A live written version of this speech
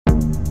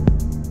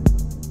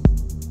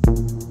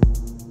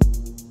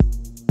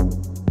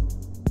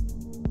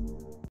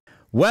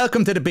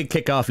Welcome to the Big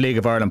Kickoff League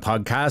of Ireland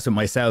podcast with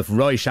myself,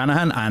 Roy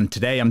Shanahan, and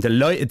today I'm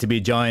delighted to be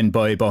joined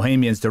by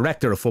Bohemians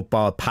Director of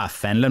Football, Pat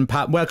Fenlon.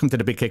 Pat, welcome to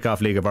the Big Kickoff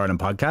League of Ireland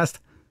podcast.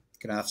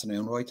 Good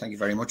afternoon, Roy. Thank you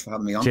very much for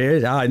having me on.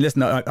 Cheers.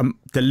 Listen, I'm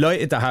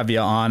delighted to have you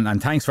on,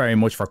 and thanks very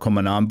much for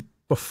coming on.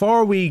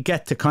 Before we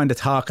get to kind of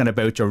talking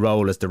about your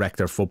role as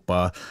Director of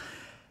Football,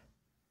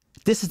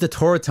 this is the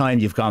third time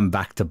you've gone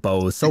back to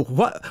Bows. So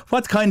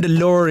what's kind of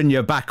luring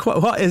you back?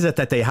 What is it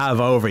that they have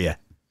over you?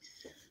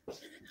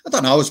 I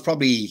don't know.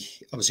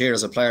 I was here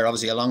as a player,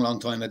 obviously a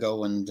long time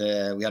ago, and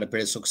we had a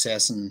bit of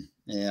success. And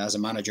as a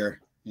manager,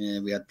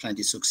 we had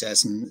plenty of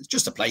success, and it's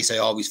just a place I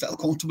always felt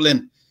comfortable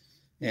in.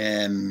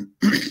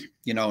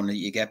 You know, and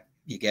you get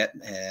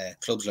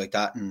clubs like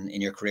that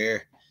in your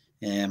career.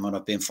 And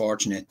I've been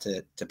fortunate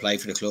to play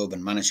for the club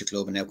and manage the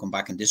club, and now come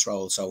back in this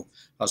role. So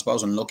I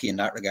suppose I'm lucky in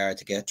that regard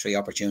to get 3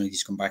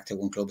 opportunities to come back to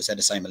one club. I said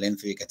the same at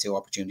Linfield, you get 2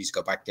 opportunities to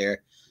go back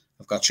there.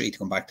 I've got 3 to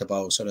come back to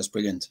Bow, so that's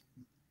brilliant.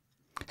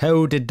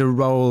 How did the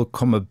role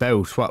come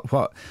about?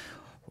 What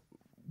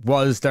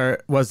was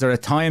there a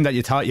time that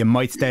you thought you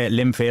might stay at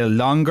Linfield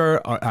longer,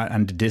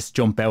 and did this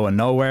jump out of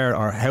nowhere,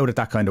 or how did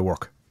that kind of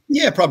work?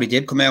 Yeah, it probably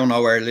did come out of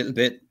nowhere a little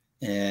bit.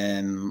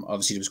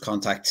 Obviously there was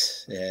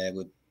contact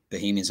with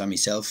Bohemians and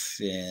myself,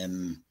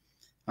 and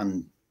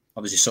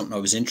obviously something I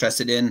was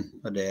interested in.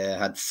 But I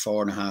had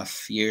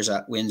 4.5 years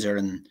at Windsor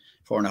and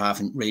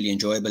 4.5 really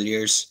enjoyable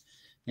years,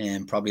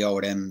 and probably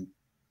over them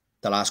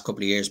the last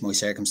couple of years, my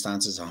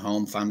circumstances at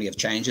home, family have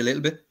changed a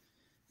little bit.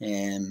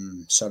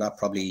 So that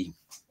probably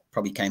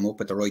came up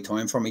at the right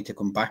time for me to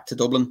come back to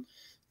Dublin.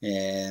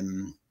 I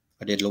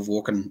did love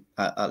working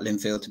at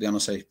Linfield, to be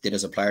honest. I did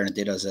as a player and I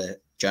did as a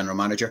general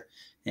manager.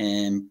 But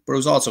it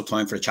was also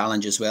time for a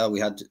challenge as well. We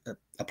had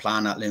a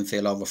plan at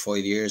Linfield over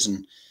 5 years,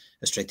 and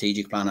a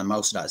strategic plan, and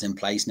most of that is in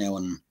place now,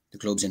 and the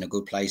club's in a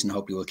good place, and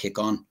hopefully we'll kick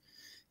on.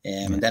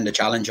 And then the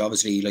challenge,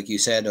 obviously, like you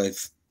said,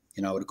 I've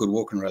a good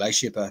working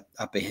relationship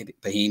at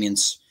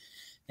Bohemians,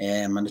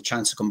 and the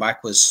chance to come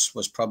back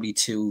was probably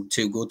too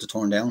good to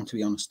turn down, to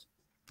be honest.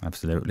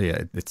 Absolutely.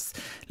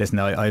 Listen,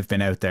 I've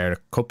been out there a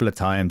couple of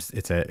times.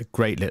 It's a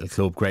great little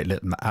club, great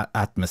little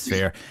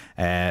atmosphere.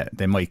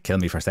 They might kill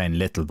me for saying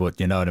little, but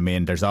you know what I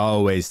mean. There's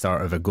always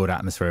sort of a good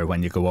atmosphere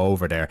when you go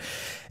over there.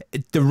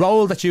 The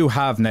role that you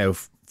have now,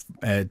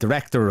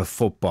 Director of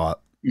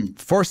Football,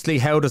 firstly,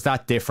 how does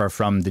that differ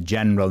from the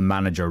general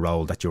manager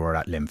role that you were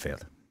at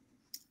Linfield?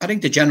 I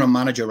think the general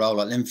manager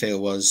role at Linfield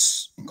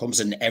was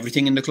encompassing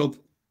everything in the club.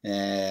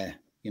 It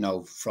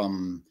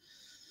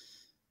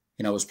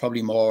was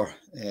probably more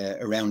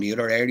around the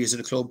other areas of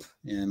the club.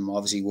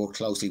 Obviously worked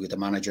closely with the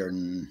manager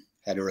and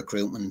head of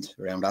recruitment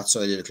around that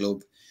side of the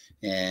club.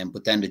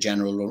 But then the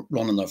general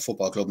running the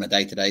football club on a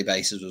day-to-day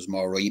basis was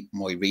more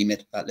my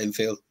remit at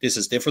Linfield. This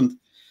is different.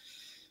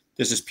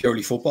 This is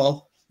purely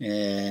football.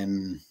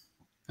 And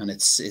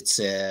it's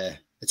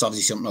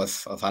obviously something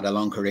I've had a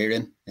long career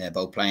in,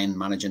 both playing,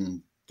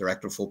 managing,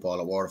 director of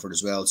football at Waterford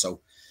as well. So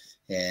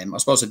I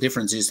suppose the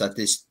difference is that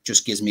this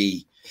just gives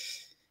me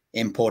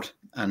input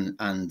and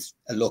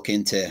a look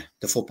into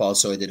the football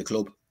side of the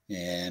club.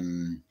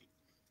 And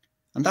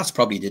that's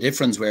probably the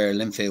difference, where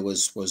Linfield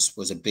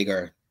was a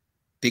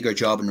bigger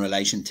job in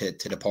relation to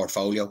the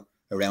portfolio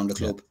around the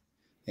club.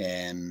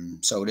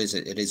 So it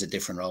is a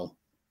different role.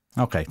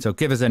 Okay, so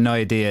give us an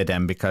idea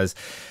then, because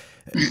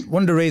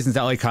one of the reasons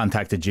that I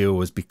contacted you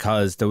was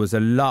because there was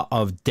a lot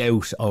of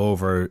doubt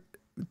over,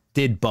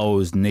 did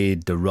Bows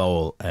need the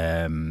role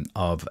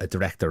of a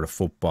director of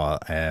football?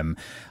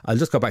 I'll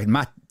just go back.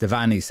 Matt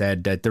Devaney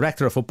said the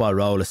director of football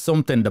role is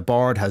something the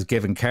board has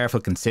given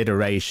careful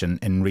consideration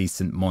in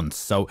recent months.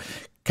 So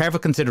careful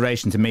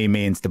consideration to me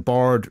means the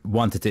board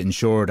wanted to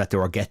ensure that they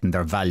were getting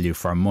their value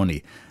for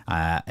money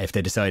if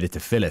they decided to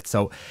fill it.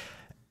 So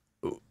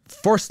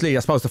firstly,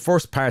 I suppose the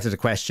first part of the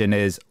question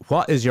is,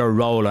 what is your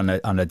role on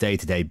a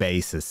day-to-day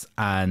basis?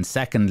 And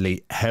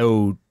secondly,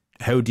 how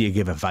do you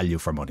give a value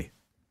for money?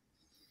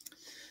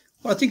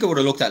 Well, I think I would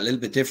have looked at it a little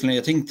bit differently.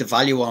 I think the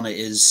value on it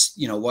is,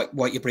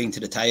 what you bring to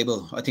the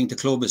table. I think the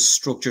club is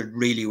structured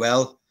really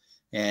well,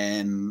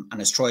 and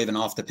it's thriving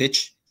off the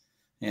pitch.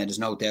 And there's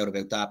no doubt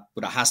about that.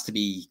 But that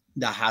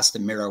has to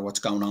mirror what's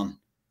going on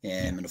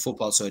in the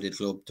football side of the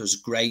club. There's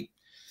great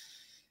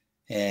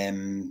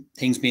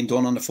things being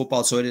done on the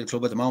football side of the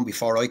club at the moment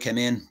before I came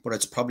in, but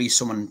it's probably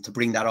someone to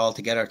bring that all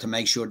together to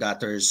make sure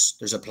that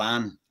there's a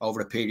plan over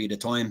a period of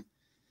time.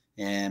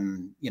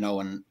 And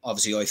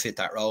obviously I fit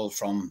that role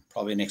from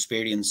probably an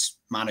experienced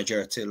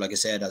manager to, like I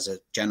said, as a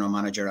general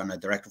manager and a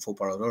director of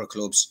football at other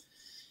clubs.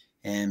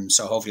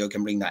 So hopefully I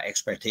can bring that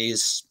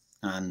expertise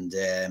and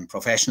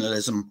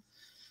professionalism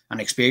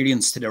and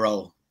experience to the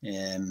role.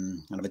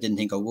 And if I didn't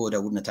think I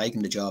wouldn't have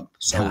taken the job.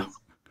 So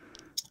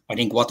I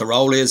think what the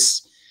role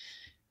is,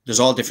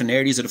 there's all different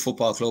areas of the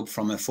football club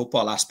from a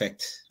football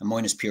aspect, and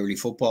mine is purely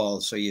football.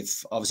 So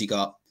you've obviously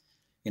got,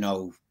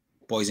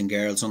 boys and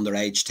girls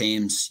underage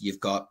teams,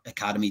 you've got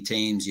academy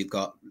teams, you've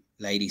got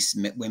ladies,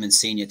 women's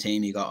senior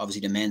team, you've got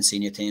obviously the men's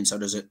senior team. So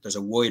there's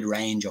a wide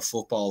range of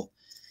football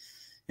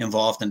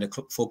involved in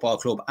the football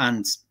club,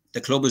 and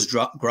the club has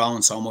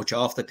grown so much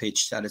off the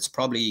pitch that it's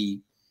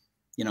probably,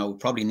 you know,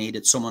 probably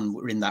needed someone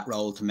in that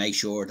role to make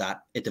sure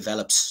that it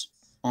develops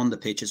on the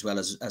pitch as well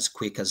as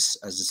quick as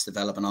it's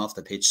developing off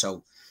the pitch.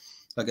 So,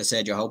 like I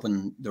said, you're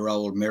hoping the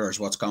role mirrors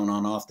what's going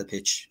on off the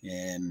pitch,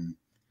 and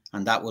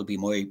that will be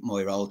my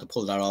role, to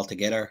pull that all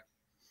together,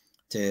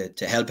 to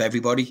help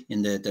everybody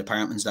in the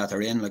departments that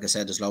they're in. Like I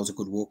said, there's loads of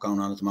good work going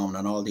on at the moment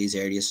in all these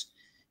areas,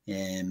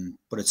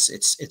 but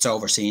it's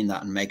overseeing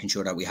that and making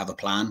sure that we have a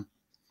plan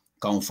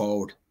going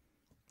forward.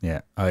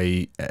 Yeah,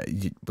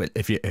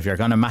 if you're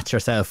going to match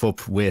yourself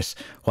up with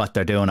what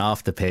they're doing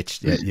off the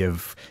pitch,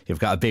 you've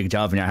got a big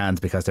job in your hands,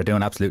 because they're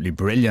doing absolutely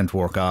brilliant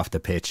work off the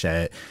pitch.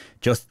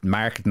 Just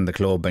marketing the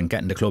club and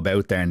getting the club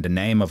out there in the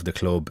name of the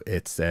club,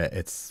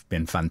 it's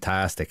been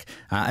fantastic,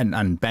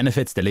 and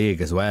benefits the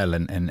league as well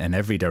in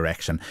every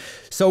direction.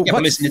 So yeah,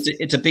 but listen,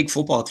 it's a big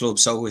football club,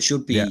 so it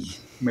should be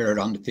mirrored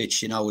on the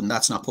pitch, you know, and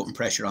that's not putting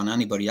pressure on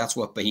anybody. That's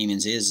what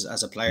Bohemians is.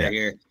 As a player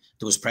here,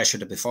 there was pressure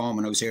to perform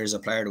when I was here as a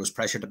player. There was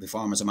pressure to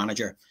perform as a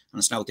manager, and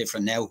it's no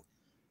different now.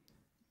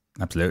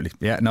 Absolutely,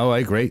 yeah. No, I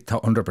agree,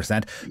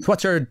 100%.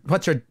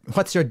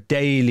 What's your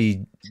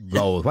daily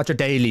role? What's your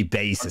daily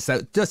basis?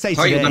 So just say. I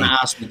thought you were going to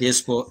ask me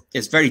this, but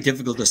it's very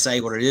difficult to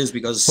say what it is,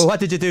 because. Well, what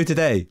did you do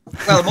today?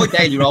 Well, my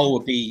daily role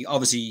would be,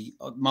 obviously,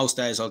 most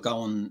days I'll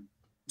go and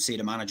see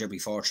the manager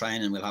before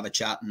training. We'll have a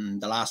chat, and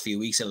the last few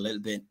weeks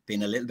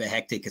been a little bit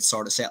hectic. It's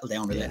sort of settled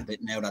down a little bit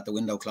now that the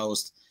window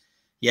closed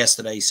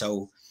yesterday.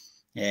 So.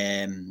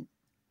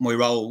 My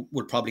role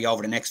would probably,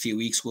 over the next few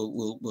weeks,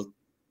 will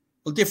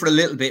differ a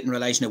little bit in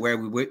relation to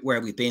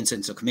where we've been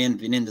since I come in.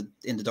 Been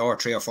in the door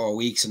 3 or 4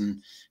 weeks,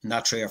 and in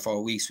that 3 or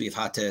 4 weeks, we've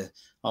had to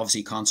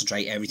obviously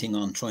concentrate everything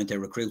on trying to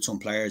recruit some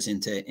players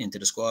into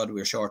the squad. We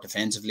were short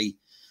defensively.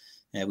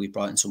 We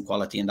brought in some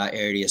quality in that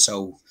area,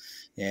 so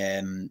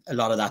a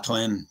lot of that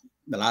time,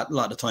 a lot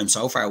of the time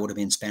so far, would have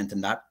been spent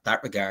in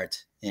that regard.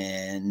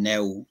 And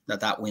now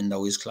that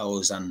window is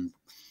closed and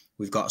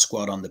we've got a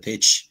squad on the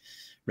pitch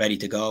ready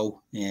to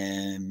go,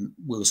 and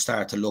we'll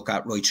start to look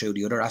at right through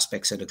the other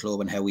aspects of the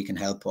club and how we can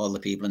help all the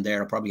people in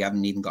there. I probably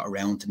haven't even got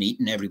around to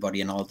meeting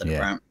everybody in all the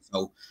departments.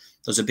 So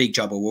there's a big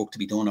job of work to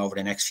be done over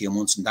the next few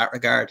months in that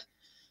regard,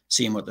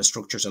 seeing what the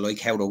structures are like,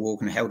 how they're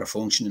working, how they're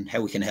functioning, how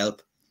we can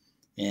help.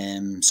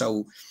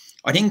 So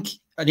I think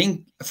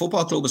a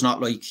football club is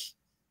not like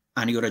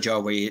any other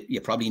job where you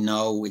probably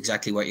know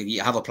exactly what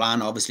you have a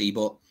plan, obviously,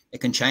 but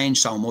it can change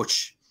so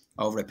much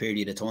over a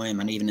period of time,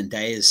 and even in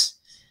days.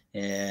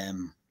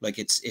 Like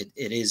it's a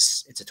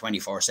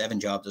 24/7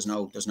 job. There's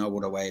no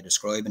other way of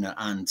describing it,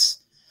 and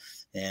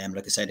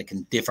like I said, it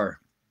can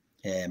differ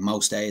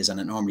most days, and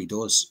it normally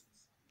does.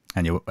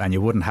 And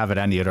you wouldn't have it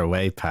any other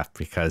way, Pat,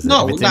 because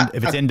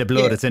if it's in the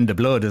blood, it's in the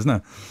blood, isn't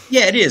it?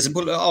 Yeah, it is.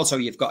 But also,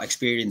 you've got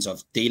experience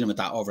of dealing with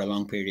that over a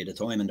long period of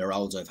time in the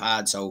roles I've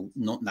had. So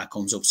nothing that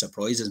comes up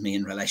surprises me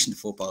in relation to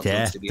football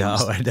clubs, to be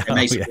honest. It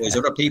may surprise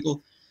other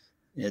people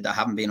that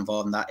haven't been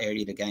involved in that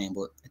area of the game,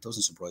 but it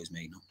doesn't surprise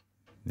me, no.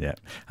 Yeah,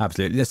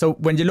 absolutely. So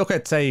when you look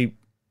at, say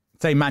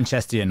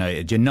Manchester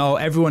United, you know,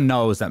 everyone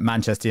knows that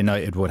Manchester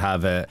United would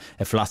have a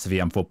philosophy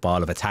on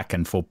football, of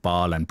attacking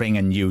football and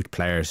bringing youth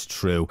players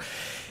through.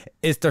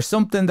 Is there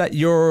something that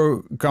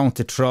you're going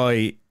to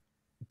try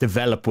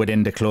develop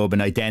within the club,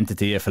 an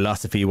identity, a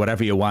philosophy,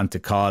 whatever you want to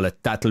call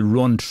it, that'll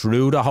run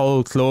through the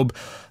whole club?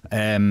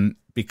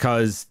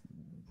 Because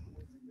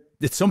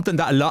it's something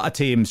that a lot of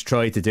teams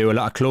try to do, a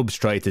lot of clubs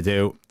try to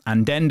do,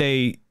 and then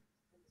they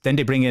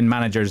bring in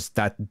managers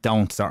that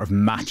don't sort of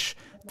match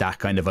that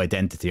kind of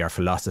identity or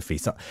philosophy.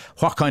 So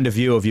what kind of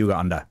view have you got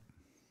on that?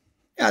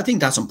 Yeah, I think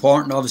that's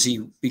important,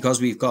 obviously,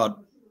 because we've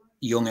got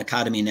young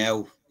academy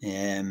now,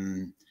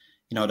 you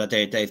know, that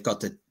they've got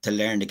to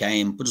learn the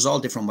game, but there's all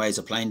different ways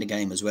of playing the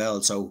game as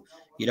well. So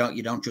you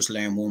don't just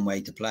learn one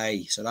way to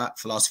play. So that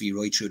philosophy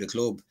right through the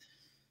club,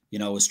 you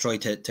know, is try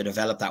to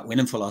develop that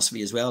winning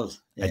philosophy as well.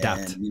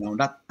 Adapt. You know,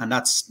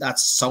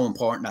 that's so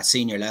important at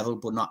senior level,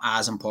 but not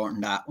as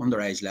important at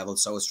underage level.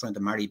 So it's trying to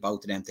marry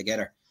both of them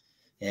together.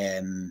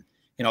 You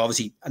know,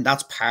 obviously, and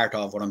that's part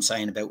of what I'm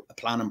saying about a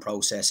planning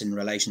process in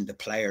relation to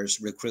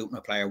players, recruiting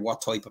a player,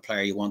 what type of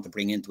player you want to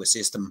bring into a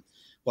system,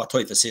 what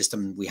type of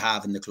system we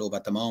have in the club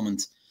at the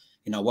moment.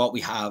 You know, what we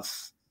have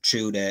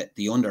through the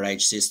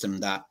underage system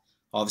that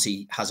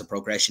obviously has a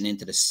progression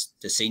into the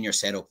senior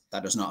setup,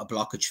 that there's not a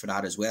blockage for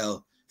that as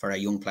well, for our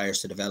young players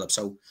to develop.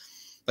 So,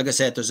 like I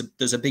said,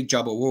 there's a big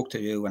job of work to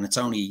do, and it's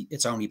only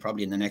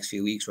probably in the next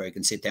few weeks where I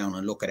can sit down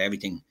and look at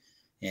everything.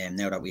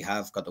 Now that we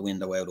have got the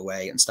window out of the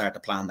way, and start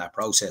to plan that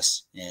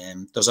process.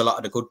 There's a lot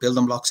of the good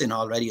building blocks in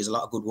already. There's a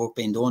lot of good work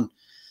being done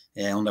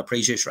under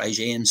previous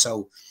regime.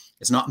 So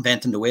it's not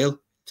inventing the wheel,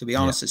 to be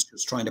honest. It's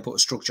just trying to put a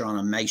structure on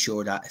and make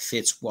sure that it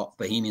fits what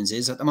Bohemians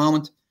is at the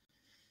moment,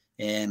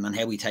 and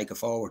how we take it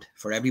forward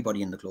for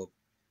everybody in the club.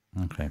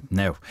 Okay.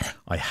 Now,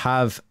 I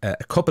have a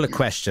couple of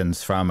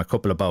questions from a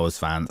couple of Bohs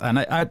fans, and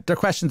they're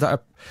questions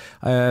that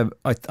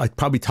I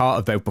probably thought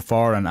about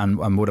before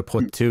and would have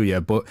put to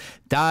you. But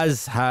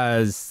Daz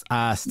has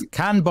asked,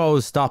 can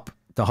Bohs stop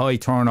the high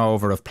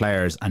turnover of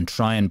players and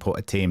try and put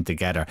a team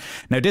together.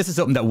 Now, this is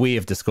something that we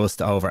have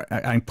discussed over,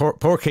 and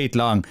poor Keith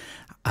Long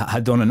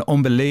had done an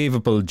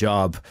unbelievable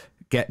job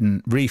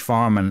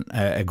reforming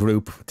a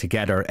group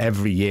together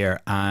every year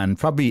and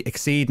probably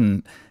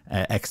exceeding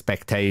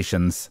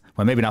expectations.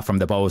 Well, maybe not from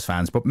the Bows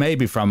fans, but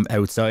maybe from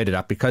outside of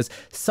that, because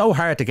it's so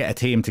hard to get a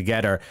team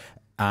together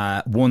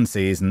one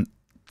season,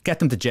 get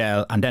them to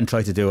gel, and then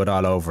try to do it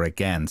all over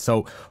again.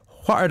 So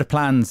what are the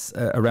plans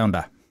around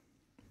that?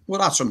 Well,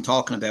 that's what I'm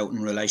talking about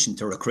in relation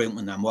to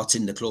recruitment and what's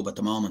in the club at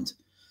the moment.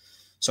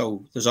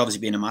 So there's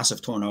obviously been a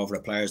massive turnover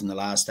of players in the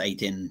last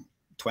 18,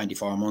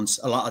 24 months.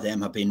 A lot of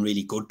them have been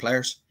really good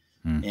players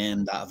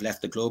that have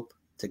left the club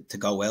to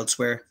go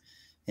elsewhere.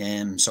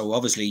 So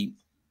obviously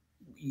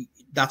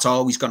that's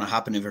always going to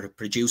happen if you're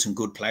producing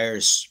good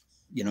players.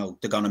 You know,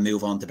 they're going to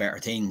move on to better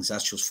things.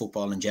 That's just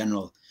football in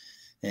general.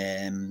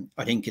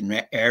 I think in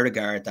our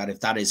regard, that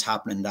if that is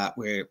happening, that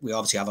we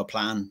obviously have a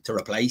plan to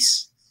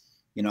replace,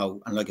 you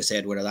know, and like I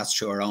said, whether that's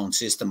through our own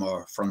system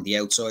or from the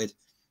outside.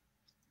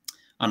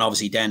 And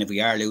obviously then if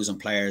we are losing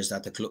players,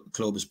 that the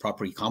club is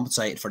properly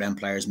compensated for them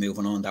players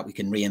moving on, that we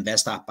can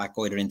reinvest that back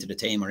either into the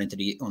team or into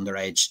the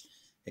underage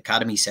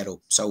academy setup.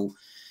 So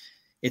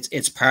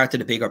it's part of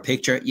the bigger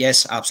picture.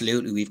 Yes,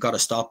 absolutely. We've got to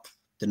stop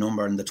the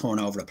number and the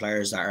turnover of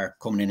players that are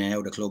coming in and out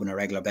of the club on a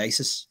regular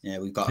basis.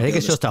 We've got. I think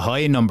it's just a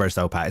high numbers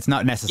though, Pat. It's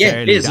not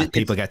necessarily that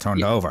people get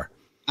turned over.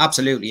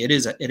 Absolutely, it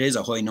is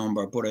a high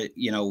number, but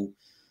you know,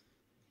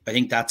 I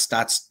think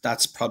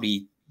that's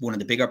probably one of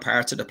the bigger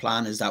parts of the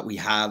plan, is that we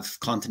have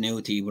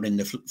continuity within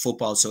the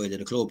football side of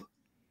the club.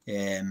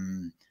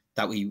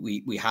 That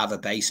we have a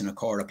base and a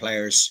core of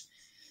players,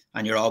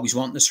 and you're always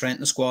wanting to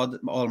strengthen the squad.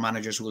 All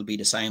managers will be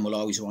the same. Will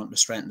always want to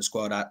strengthen the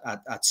squad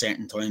at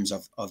certain times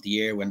of the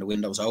year when the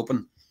window's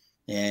open.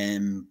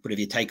 But if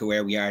you take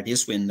where we are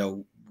this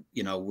window,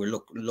 you know, we're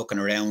looking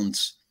around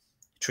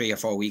 3 or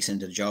 4 weeks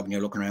into the job, and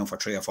you're looking around for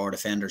 3 or 4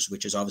 defenders,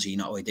 which is obviously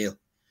not ideal.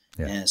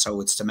 Yeah.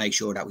 So it's to make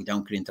sure that we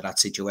don't get into that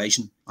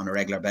situation on a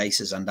regular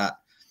basis, and that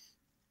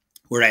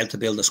we're able to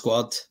build a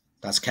squad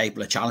that's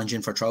capable of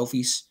challenging for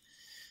trophies.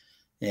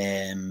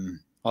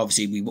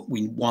 Obviously,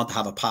 we want to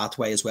have a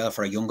pathway as well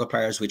for our younger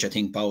players, which I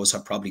think Bows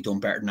have probably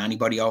done better than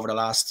anybody over the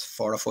last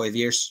 4 or 5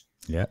 years.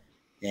 Yeah.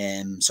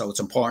 So it's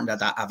important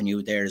that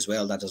avenue there as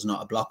well, that there's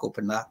not a block up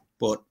in that.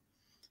 But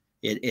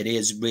it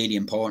is really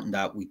important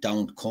that we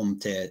don't come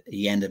to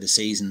the end of the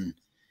season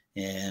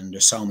and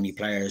there's so many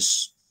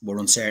players, we're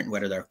uncertain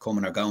whether they're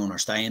coming or going or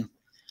staying.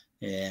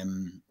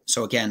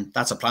 So again,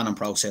 that's a planning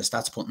process.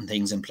 That's putting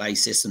things in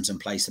place, systems in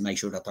place to make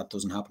sure that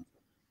doesn't happen.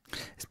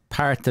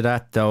 Part of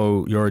that,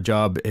 though, your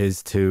job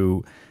is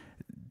to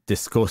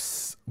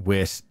discuss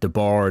with the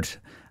board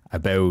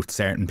about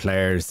certain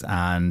players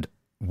and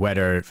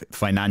whether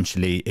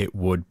financially it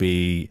would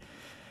be,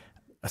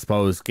 I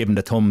suppose, given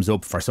the thumbs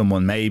up for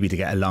someone maybe to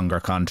get a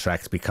longer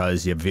contract,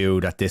 because you view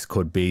that this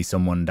could be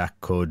someone that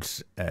could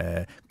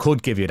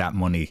give you that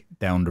money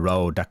down the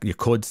road that you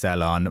could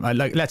sell on.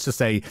 Like, let's just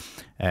say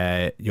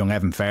young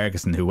Evan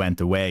Ferguson, who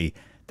went away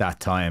that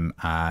time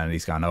and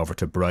he's gone over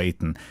to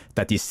Brighton,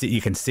 that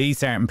you can see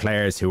certain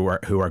players who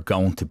are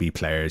going to be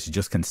players. You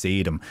just can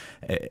see them.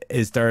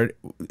 Is there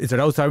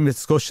those type of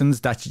discussions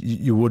that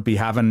you would be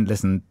having?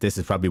 Listen, this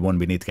is probably one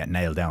we need to get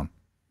nailed down.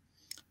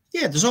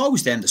 Yeah, there's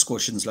always then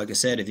discussions. Like I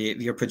said, if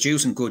you're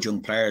producing good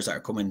young players that are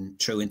coming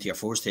through into your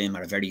first team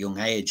at a very young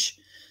age,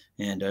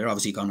 and they're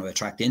obviously going to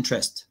attract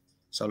interest.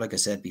 So like I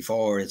said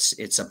before,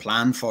 it's a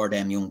plan for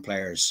them young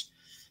players,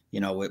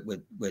 you know,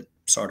 with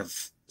sort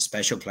of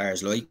special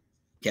players like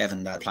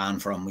Kevin, that plan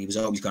for him. He was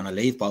always going to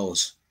leave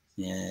Bows.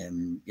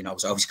 You know, it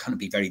was always going to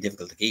be very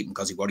difficult to keep him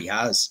because of what he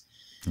has.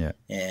 Yeah.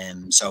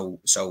 So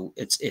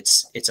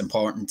it's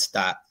important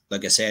that,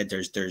 like I said,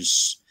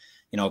 there's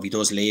you know, if he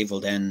does leave, well,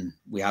 then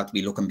we have to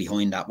be looking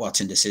behind that, what's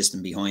in the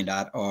system behind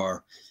that,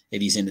 or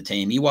if he's in the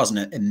team. He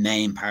wasn't a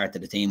main part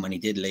of the team when he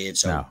did leave,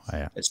 so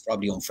it's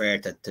probably unfair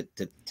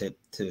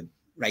to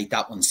rate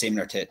that one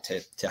similar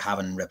to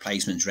having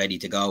replacements ready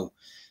to go.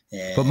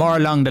 But more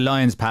along the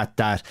lines, Pat,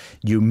 that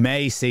you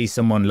may see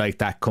someone like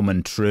that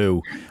coming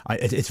through.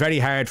 It's very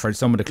hard for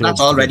some of the clubs.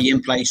 That's already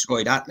in place,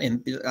 Roy.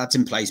 That's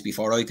in place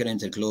before I got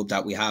into the club,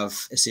 that we have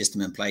a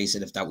system in place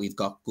that we've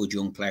got good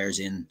young players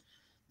in,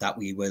 that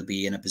we will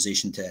be in a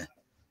position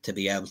to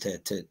be able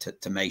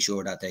to make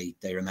sure that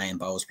they remain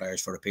Bows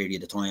players for a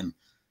period of time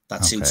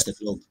that suits the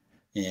club.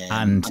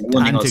 And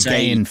to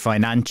gain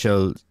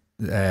financial,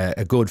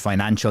 a good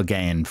financial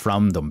gain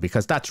from them,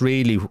 because that's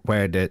really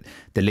where the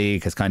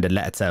league has kind of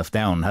let itself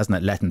down, hasn't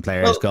it? Letting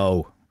players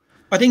go.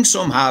 I think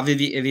some have.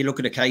 If you look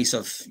at the case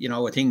of, you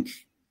know, I think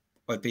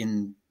I've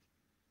been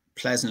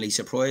pleasantly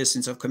surprised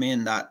since I've come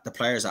in that the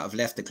players that have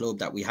left the club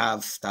that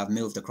have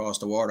moved across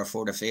the water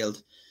for the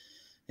field,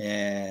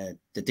 the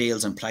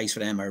deals in place for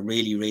them are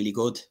really, really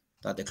good,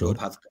 that the club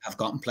have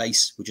got in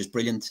place, which is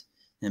brilliant.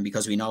 And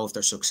because we know if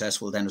they're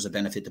successful, then there's a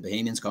benefit to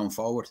Bohemians going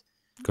forward.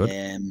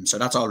 Good. So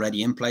that's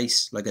already in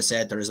place. Like I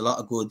said, there is a lot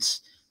of good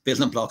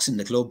building blocks in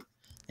the club.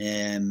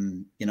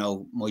 You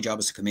know, my job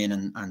is to come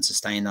in and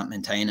sustain that,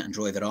 maintain it, and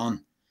drive it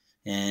on.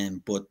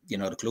 But you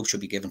know, the club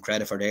should be given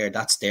credit for there.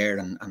 That's there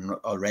and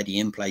already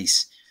in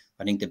place.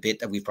 I think the bit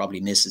that we've probably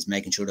missed is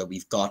making sure that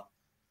we've got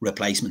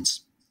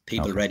replacements,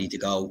 people ready to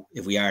go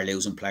if we are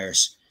losing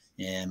players.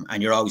 And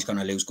you're always going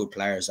to lose good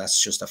players.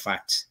 That's just a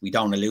fact. We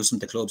don't want to lose them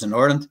to clubs in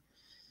Ireland.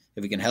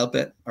 If we can help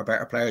it, our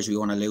better players, we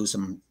want to lose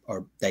them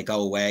or they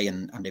go away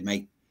and they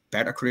make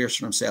better careers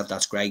for themselves.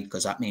 That's great,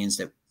 because that means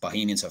that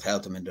Bohemians have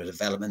helped them in their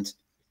development.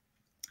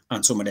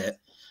 And some of the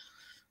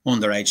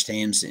underage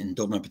teams in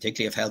Dublin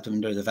particularly have helped them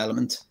in their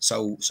development.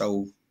 So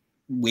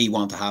we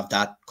want to have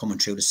that coming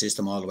through the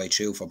system all the way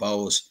through for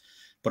Bohs.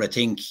 But I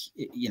think,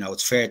 you know,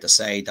 it's fair to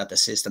say that the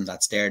system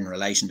that's there in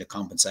relation to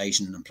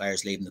compensation and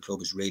players leaving the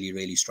club is really,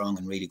 really strong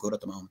and really good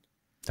at the moment.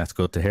 That's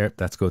good to hear.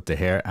 That's good to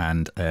hear.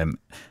 And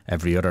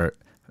every other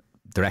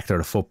director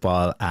of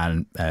football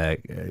and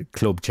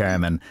club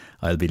chairman,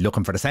 I'll be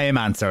looking for the same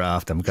answer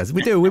off them, because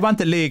we want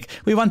the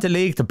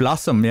league to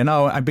blossom, you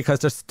know, and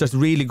because there's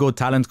really good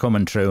talent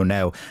coming through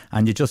now,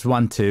 and you just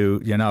want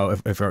to, you know,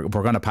 if we're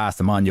going to pass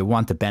them on, you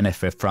want to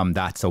benefit from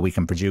that so we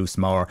can produce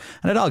more,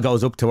 and it all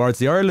goes up towards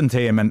the Ireland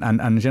team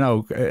and you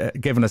know,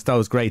 giving us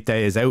those great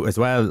days out as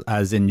well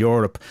as in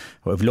Europe.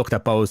 We've looked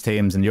at both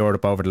teams in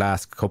Europe over the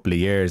last couple of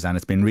years and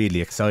it's been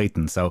really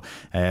exciting, so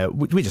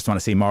we just want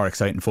to see more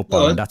exciting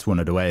football, and that's one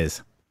of the ways.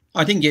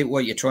 I think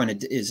what you're trying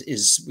to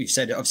is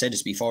I've said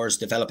this before, is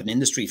develop an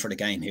industry for the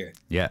game here.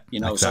 Yeah,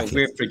 you know, exactly. So if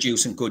we're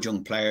producing good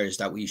young players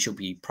that we should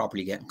be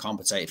properly getting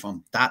compensated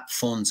from, that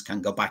funds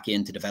can go back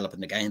into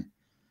developing the game.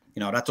 You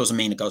know, that doesn't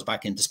mean it goes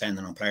back into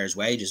spending on players'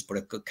 wages, but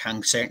it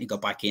can certainly go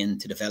back in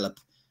to develop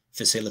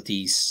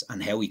facilities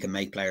and how we can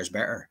make players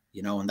better.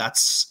 You know, and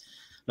that's,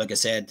 like I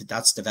said,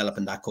 that's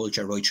developing that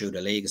culture right through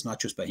the league. It's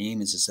not just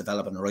Bohemians, it's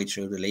developing right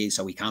through the league,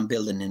 so we can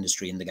build an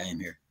industry in the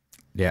game here.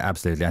 Yeah,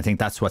 absolutely. I think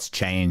that's what's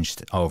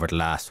changed over the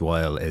last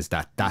while, is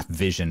that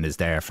vision is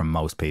there from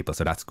most people.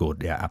 So that's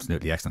good. Yeah,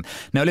 absolutely excellent.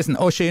 Now, listen,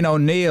 Oisin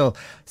O'Neill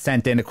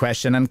sent in a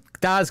question, and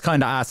Daz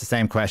kind of asked the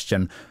same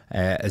question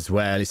as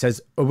well. He says,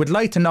 I would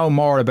like to know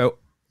more about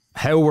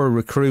how we're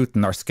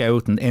recruiting or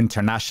scouting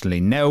internationally.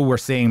 Now we're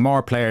seeing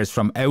more players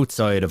from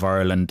outside of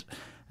Ireland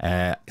 /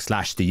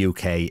 the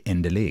UK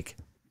in the league.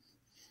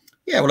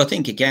 Yeah, well, I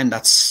think, again,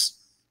 that's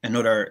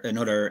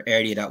another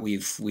area that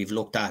we've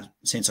looked at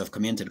since I've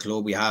come into the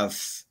club. We have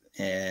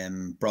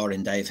brought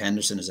in Dave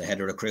Henderson as a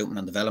head of recruitment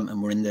and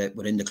development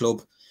within the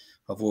club.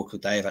 I've worked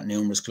with Dave at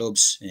numerous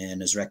clubs,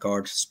 and his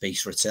record speaks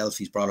for itself.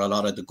 He's brought a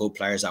lot of the good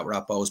players that were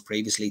at Bohs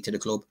previously to the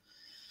club.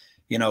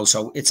 You know,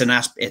 so it's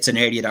an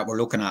area that we're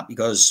looking at,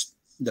 because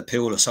the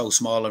pool is so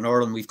small in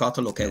Ireland. We've got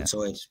to look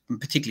outside, and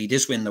particularly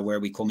this window where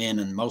we come in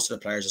and most of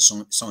the players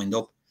are signed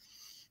up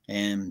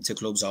to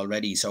clubs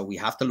already. So we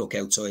have to look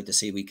outside to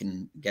see if we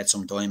can get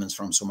some diamonds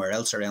from somewhere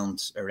else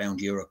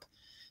around Europe.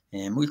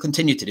 And we'll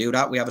continue to do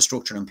that. We have a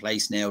structure in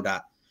place now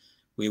that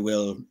we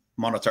will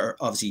monitor,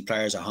 obviously,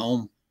 players at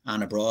home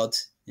and abroad.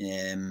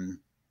 And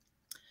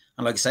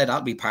like I said,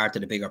 that'll be part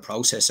of the bigger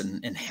process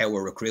and how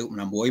we're recruiting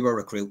and why we're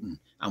recruiting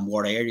and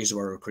what areas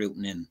we're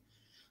recruiting in.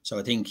 So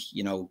I think,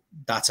 you know,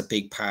 that's a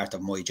big part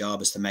of my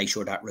job, is to make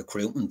sure that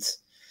recruitment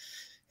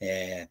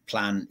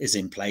plan is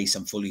in place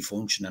and fully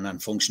functioning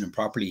and functioning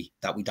properly,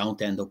 that we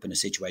don't end up in a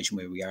situation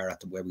where we are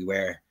where we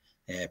were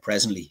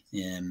presently.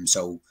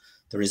 So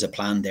there is a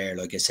plan there,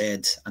 like I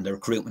said, and the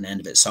recruitment end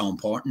of it is so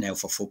important now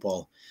for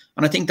football.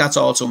 And I think that's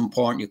also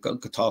important. You're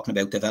talking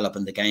about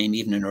developing the game,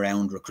 even in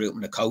around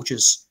recruitment of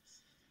coaches,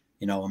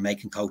 you know, and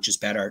making coaches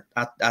better.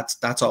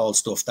 That's all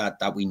stuff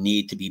that we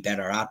need to be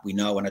better at. We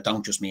know, and I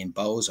don't just mean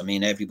Bohs, I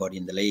mean everybody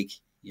in the league,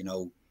 you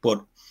know.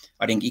 But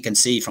I think you can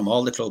see from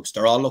all the clubs,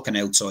 they're all looking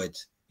outside.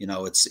 You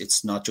know,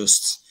 it's not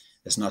just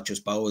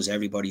Bohs.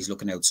 Everybody's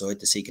looking outside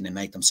to see can they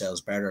make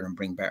themselves better and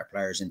bring better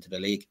players into the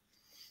league.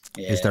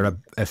 Is there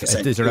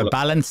a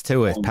balance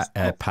to it,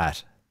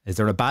 Pat? Is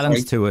there a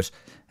balance to it?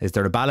 Is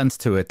there a balance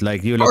to it?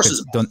 Like, you look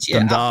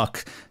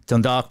at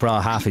Dundalk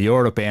brought half of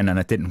Europe in and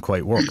it didn't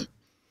quite work.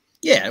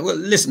 Yeah, well,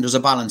 listen, there's a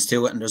balance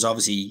to it, and there's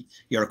obviously,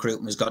 your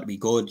recruitment has got to be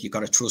good. You've got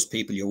to trust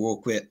people you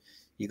work with.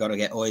 You got to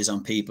get eyes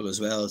on people as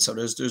well. So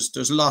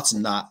there's lots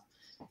in that.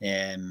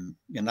 And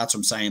that's what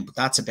I'm saying. But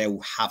that's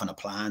about having a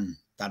plan,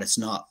 that it's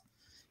not,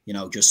 you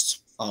know, just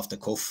off the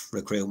cuff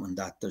recruitment,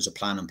 that there's a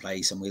plan in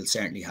place, and we'll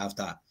certainly have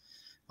that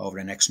over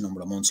the next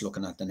number of months,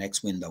 looking at the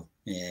next window.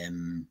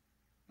 And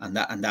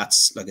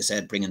that's, like I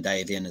said, bringing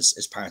Dave in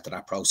is part of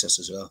that process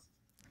as well.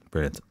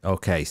 Brilliant.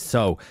 Okay,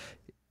 so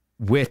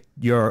with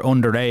your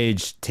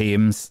underage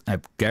teams,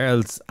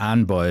 girls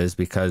and boys,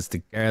 because the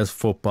girls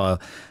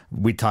football,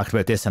 we talked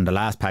about this in the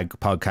last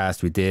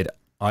podcast we did,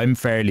 I'm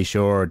fairly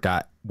sure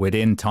that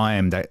within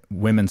time that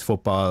women's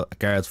football,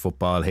 girls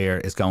football here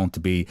is going to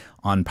be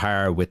on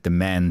par with the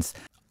men's.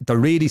 They're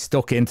really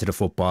stuck into the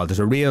football. There's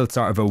a real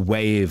sort of a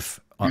wave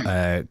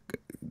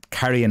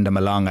carrying them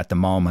along at the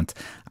moment,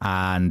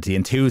 and the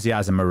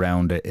enthusiasm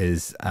around it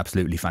is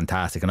absolutely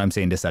fantastic. And I'm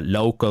seeing this at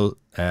local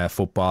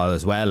football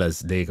as well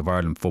as League of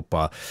Ireland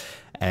football.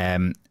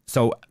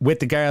 So with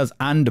the girls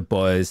and the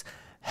boys,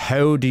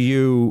 how do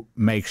you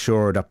make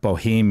sure that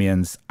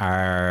Bohemians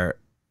are,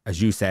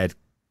 as you said,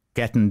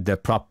 getting the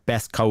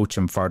best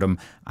coaching for them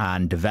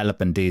and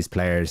developing these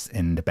players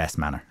in the best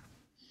manner?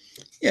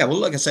 Yeah, well,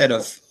 like I said,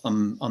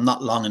 I'm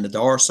not long in the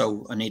door,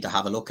 so I need to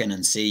have a look in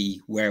and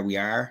see where we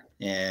are.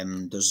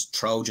 There's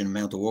Trojan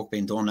amount of work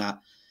being done at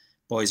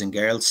boys and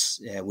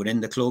girls within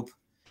the club,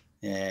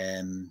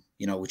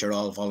 which are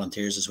all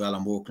volunteers as well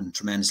and working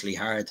tremendously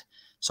hard.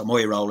 So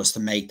my role is to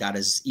make that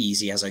as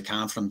easy as I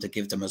can for them, to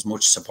give them as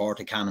much support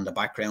I can in the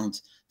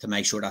background to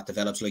make sure that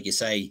develops. Like you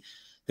say,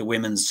 the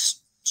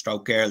women's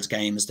stroke girls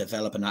game is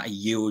developing at a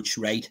huge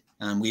rate,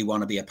 and we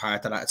want to be a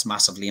part of that. It's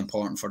massively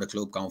important for the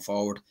club going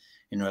forward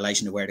in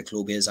relation to where the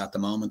club is at the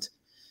moment.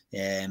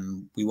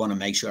 We want to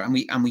make sure, and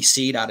we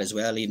see that as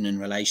well, even in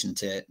relation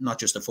to not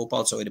just the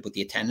football side, but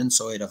the attendance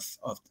side of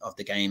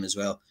the game as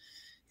well.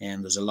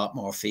 There's a lot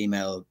more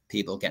female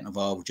people getting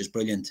involved, which is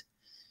brilliant.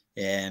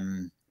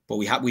 But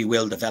we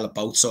will develop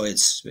both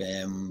sides.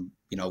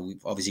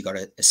 We've obviously got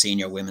a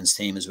senior women's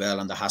team as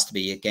well, and there has to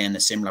be, again, a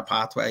similar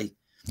pathway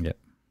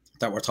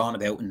that we're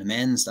talking about in the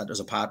men's, that there's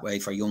a pathway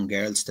for young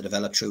girls to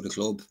develop through the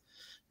club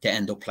to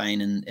end up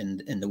playing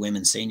in the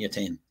women's senior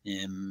team.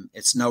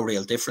 It's no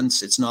real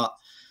difference. It's not,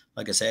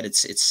 like I said,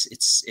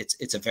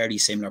 it's a very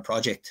similar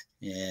project.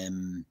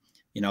 And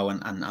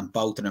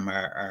both of them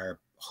are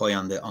high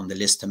on the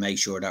list to make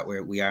sure that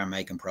we are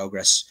making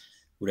progress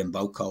within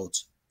both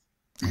codes.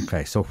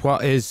 Okay, so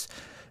what is,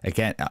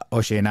 again,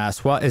 Oisin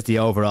asks, what is the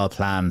overall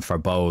plan for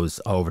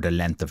Bows over the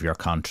length of your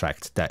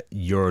contract that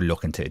you're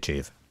looking to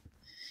achieve?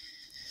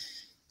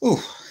 I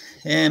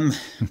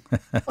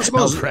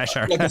suppose, no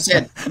pressure. Like I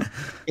said,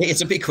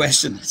 it's a big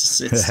question.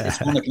 It's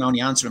one I can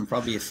only answer in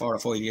probably 4 or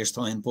 5 years'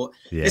 time. But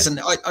listen,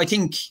 I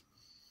think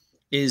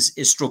is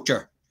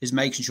structure, is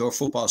making sure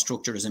football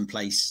structure is in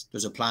place.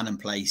 There's a plan in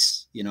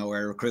place.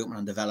 Our recruitment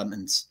and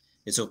development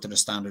is up to the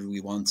standard we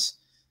want.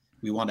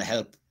 We want to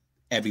help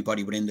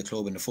everybody within the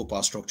club and the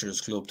football structure of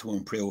the club to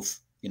improve.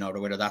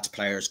 Whether that's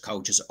players,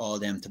 coaches, all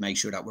them, to make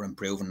sure that we're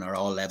improving at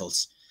all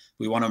levels.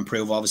 We want to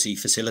improve, obviously,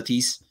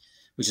 facilities,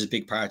 which is a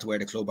big part of where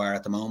the club are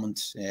at the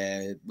moment,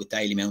 with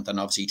Daily Mount and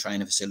obviously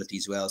training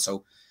facilities as well.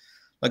 So,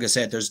 like I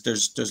said,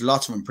 there's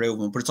lots of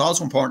improvement, but it's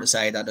also important to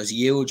say that there's a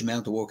huge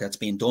amount of work that's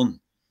being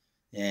done.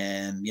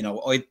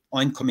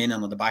 I'm coming in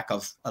on the back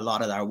of a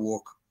lot of that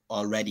work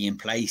already in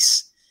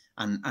place,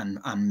 and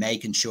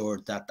making sure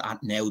that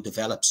now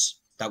develops,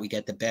 that we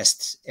get the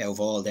best out of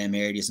all them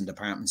areas and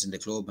departments in the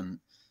club, and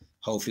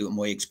hopefully with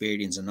my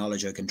experience and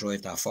knowledge I can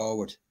drive that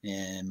forward.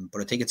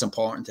 But I think it's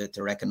important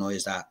to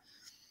recognise that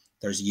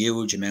there's a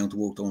huge amount of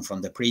work done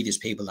from the previous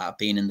people that have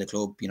been in the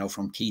club,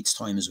 from Keith's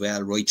time as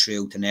well, right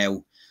through to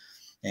now,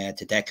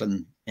 to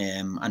Declan,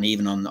 and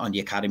even on the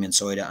academy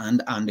side,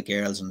 and the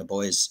girls and the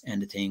boys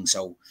and the thing.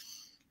 So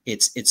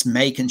it's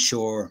making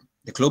sure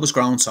the club has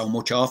grown so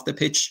much off the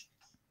pitch.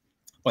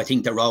 I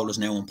think the role is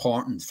now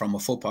important from a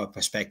football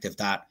perspective,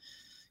 that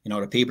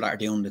the people that are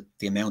doing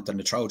the amount and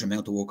the Trojan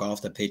amount of work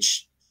off the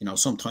pitch,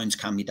 sometimes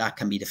can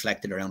be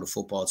deflected around the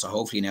football. So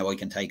hopefully now I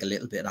can take a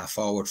little bit of that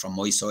forward from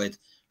my side,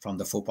 from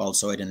the football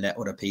side, and let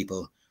other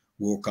people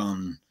work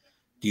on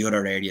the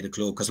other area of the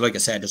club. Because like I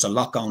said, there's a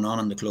lot going on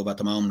in the club at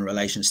the moment in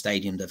relation to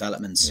stadium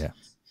developments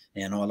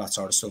and all that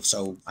sort of stuff.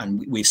 So,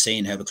 and we've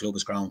seen how the club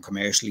has grown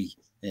commercially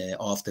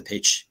off the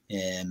pitch.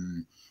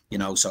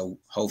 So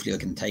hopefully I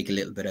can take a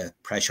little bit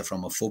of pressure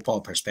from a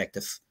football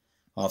perspective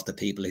off the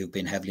people who've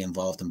been heavily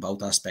involved in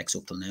both aspects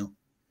up till now.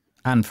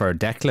 And for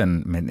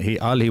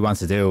Declan, all he wants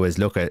to do is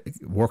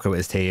work with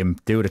his team,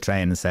 do the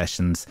training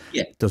sessions.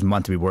 Doesn't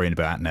want to be worrying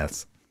about anything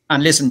else.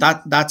 And listen,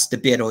 that's the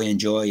bit I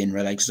enjoy in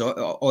relation.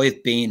 So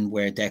I've been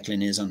where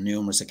Declan is on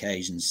numerous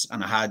occasions,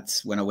 and I had,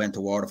 when I went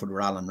to Waterford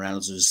with Alan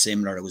Reynolds, it was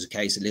similar. It was a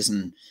case of,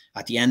 listen,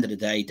 at the end of the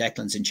day,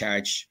 Declan's in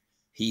charge.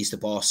 He's the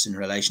boss in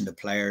relation to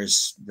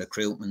players,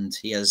 recruitment.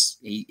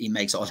 He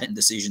makes all them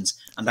decisions,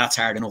 and that's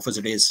hard enough as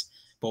it is.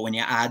 But when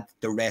you add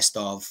the rest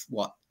of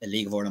what a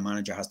League of Ireland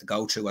manager has to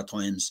go through at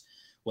times,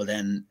 well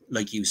then,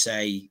 like you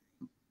say,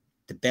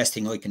 the best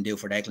thing I can do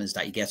for Declan is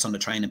that he gets on the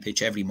training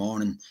pitch every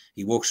morning,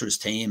 he works for his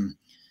team,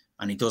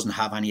 and he doesn't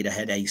have any of the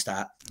headaches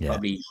that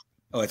probably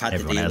I've had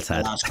everyone to deal with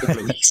the last couple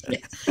of weeks.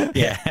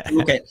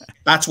 Okay,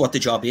 that's what the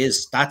job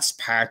is. That's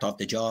part of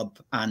the job.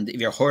 And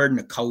if you're hiring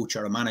a coach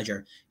or a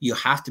manager, you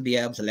have to be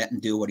able to let him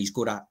do what he's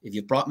good at. If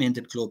you brought me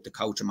into the club to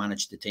coach and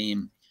manage the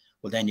team,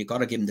 well, then you've got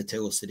to give him the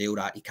tools to do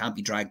that. He can't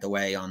be dragged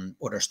away on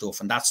other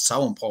stuff. And that's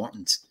so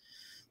important,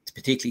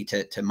 particularly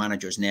to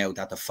managers now,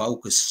 that the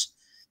focus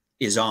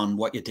is on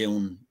what you're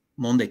doing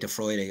Monday to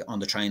Friday on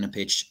the training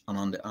pitch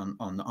and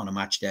on a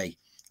match day,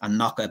 and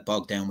not get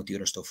bogged down with the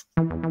other stuff.